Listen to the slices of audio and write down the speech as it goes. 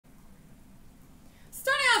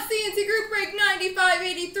CNC Group Break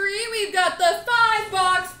 9583. We've got the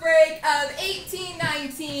 5-box break of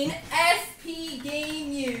 1819 SP Game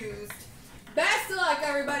Used. Best of luck,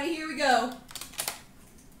 everybody. Here we go.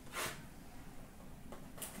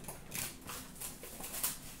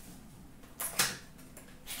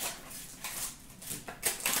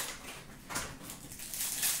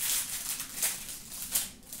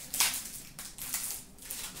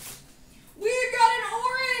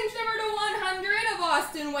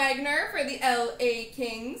 Wagner for the LA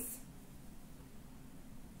Kings.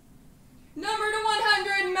 Number to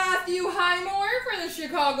 100, Matthew Highmore for the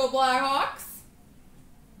Chicago Blackhawks.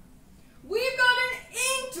 We've got an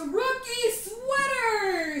inked rookie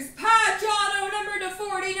sweaters patch auto number to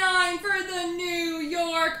 49 for the New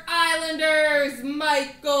York Islanders,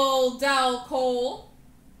 Michael Dalcole.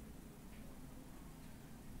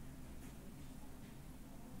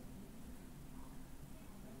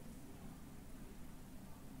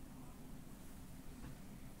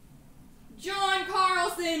 John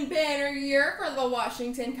Carlson banner year for the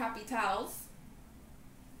Washington Capitals.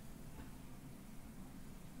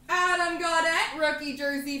 Adam Gaudette rookie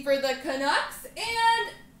jersey for the Canucks, and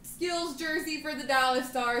skills jersey for the Dallas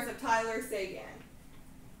Stars of Tyler Seguin.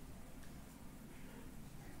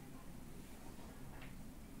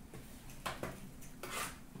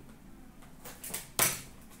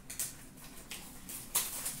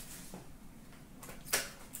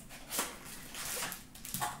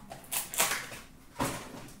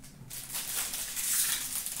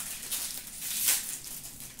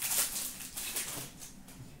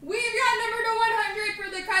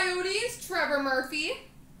 Trevor Murphy.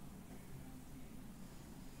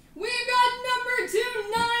 We've got number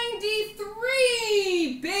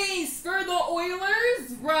 293 base for the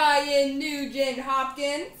Oilers, Ryan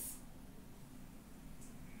Nugent-Hopkins.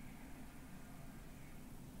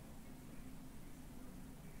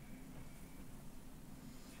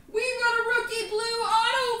 We've got a rookie blue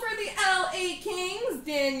auto for the LA Kings,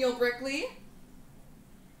 Daniel Brickley.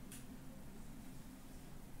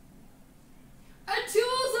 A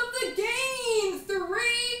Tools of the Game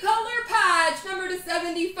 3-color patch, number to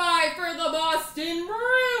 75 for the Boston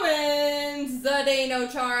Bruins,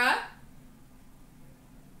 CloutsnChara.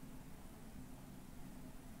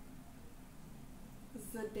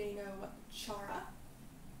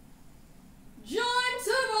 John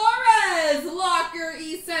Tavares, Locker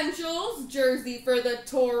Essentials, jersey for the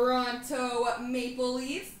Toronto Maple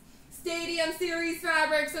Leafs. Stadium Series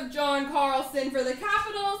fabrics of John Carlson for the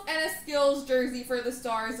Capitals, and a skills jersey for the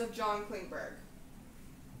Stars of John Klingberg.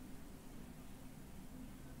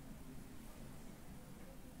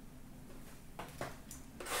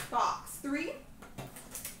 Box 3.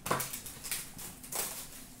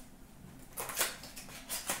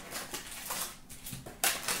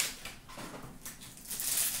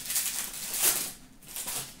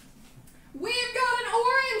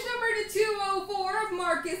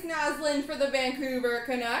 Marcus Naslund for the Vancouver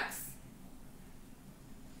Canucks.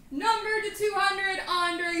 Number to 200,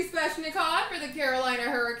 Andrei Svechnikov for the Carolina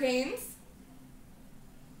Hurricanes.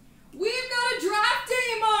 We've got a draft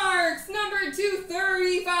day marks, number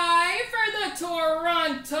 235 for the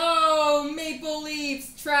Toronto Maple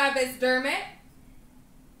Leafs, Travis Dermott.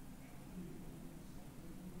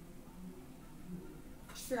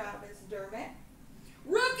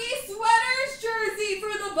 Rookie sweaters jersey for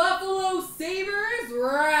the Buffalo Sabres,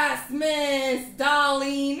 Rasmus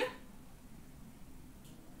Dahlin.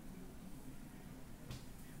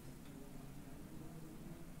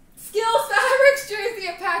 Skills fabrics jersey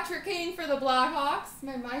of Patrick Kane for the Blackhawks.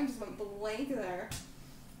 My mind just went blank there.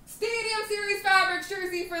 Stadium Series fabrics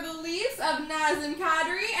jersey for the Leafs of Nazem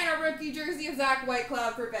Kadri, and a rookie jersey of Zach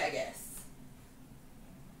Whitecloud for Vegas.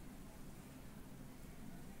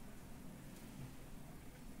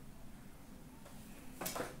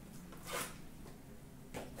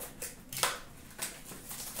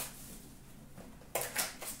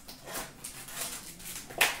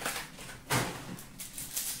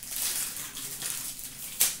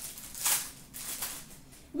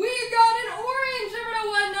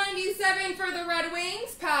 For the Red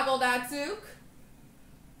Wings, Pavel Datsyuk.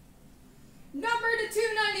 Number to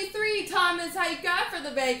 293, Thomas Heika for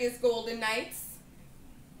the Vegas Golden Knights.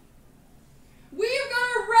 We've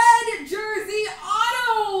got a red jersey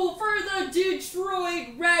auto for the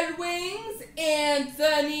Detroit Red Wings,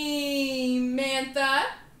 Anthony Mantha.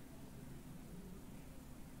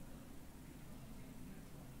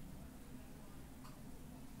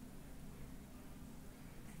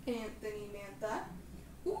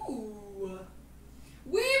 Ooh.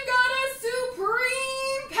 We've got a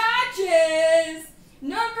Supreme Patches,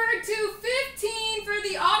 number 215 for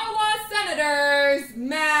the Ottawa Senators,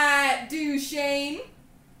 Matt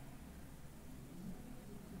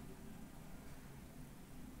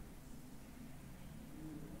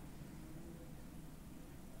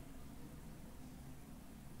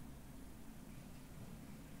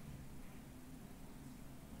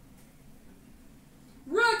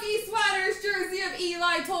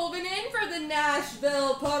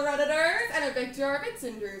Nashville Predators, and a Victor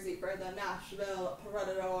Arvidsson jersey for the Nashville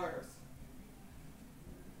Predators.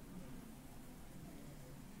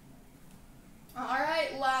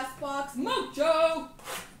 Alright, last box, Mojo!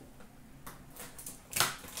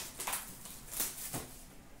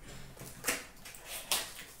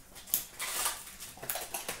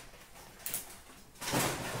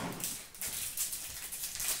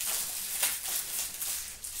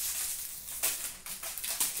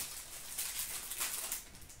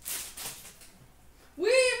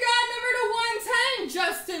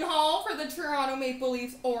 Justin Hall for the Toronto Maple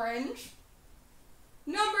Leafs orange.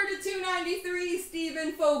 Number to 293,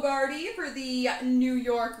 Stephen Fogarty for the New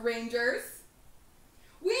York Rangers.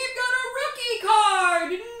 We've got a rookie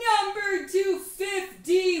card, number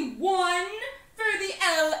 251 for the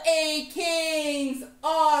LA Kings,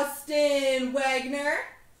 Austin Wagner.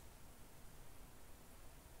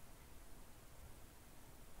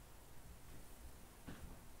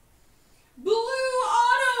 Blue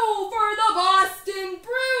auto for the Boston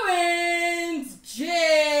Bruins,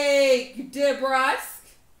 Jake DeBrusk.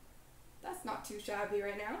 That's not too shabby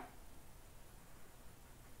right now.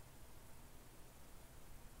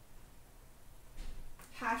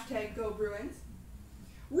 Hashtag Go Bruins.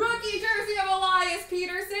 Rookie jersey of Elias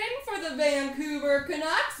Peterson for the Vancouver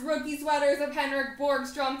Canucks. Rookie sweaters of Henrik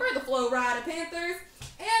Borgstrom for the Florida Panthers.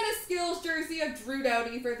 And a skills jersey of Drew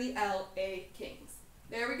Doughty for the LA Kings.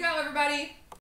 There we go, everybody.